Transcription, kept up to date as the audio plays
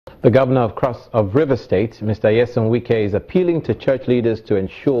The governor of River State, Mr. Wike, is appealing to church leaders to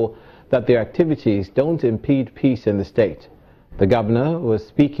ensure that their activities don't impede peace in the state. The governor was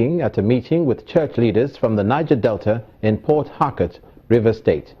speaking at a meeting with church leaders from the Niger Delta in Port Harcourt, River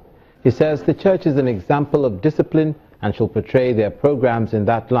State. He says the church is an example of discipline and shall portray their programs in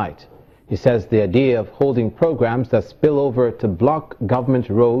that light. He says the idea of holding programs that spill over to block government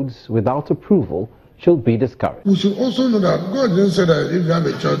roads without approval should be discouraged. We should also know that God didn't say that if you have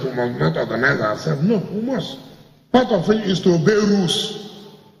a church, we must not organize ourselves. No, we must. Part of it is to obey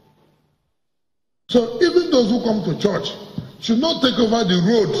rules. So even those who come to church should not take over the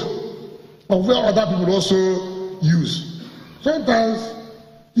road of where other people also use. Sometimes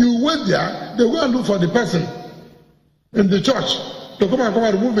you wait there, they go and look for the person in the church to come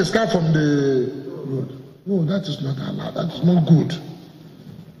and remove the scarf from the road. No, that is not allowed. That is not good.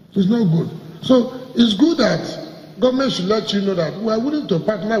 It's not good. So it's good that government should let you know that we are willing to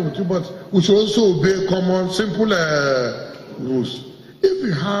partner with you, but we should also obey common, simple rules. If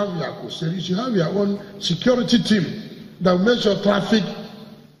you have your crusade, you should have your own security team that will make sure traffic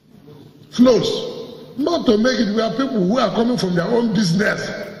flows. Not to make it where people who are coming from their own business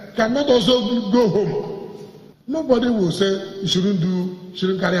cannot also go home. Nobody will say you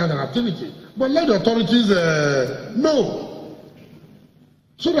shouldn't carry out an activity. But let the authorities know.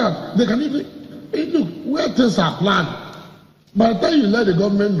 So that they can even look where things are planned. By the time you let the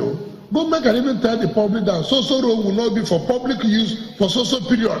government know, government can even tell the public that so road will not be for public use for so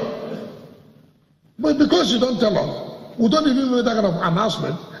period. But because you don't tell us, we don't even make that kind of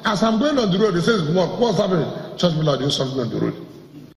announcement. As I'm going on the road, it says, what's happening? Church will do something on the road.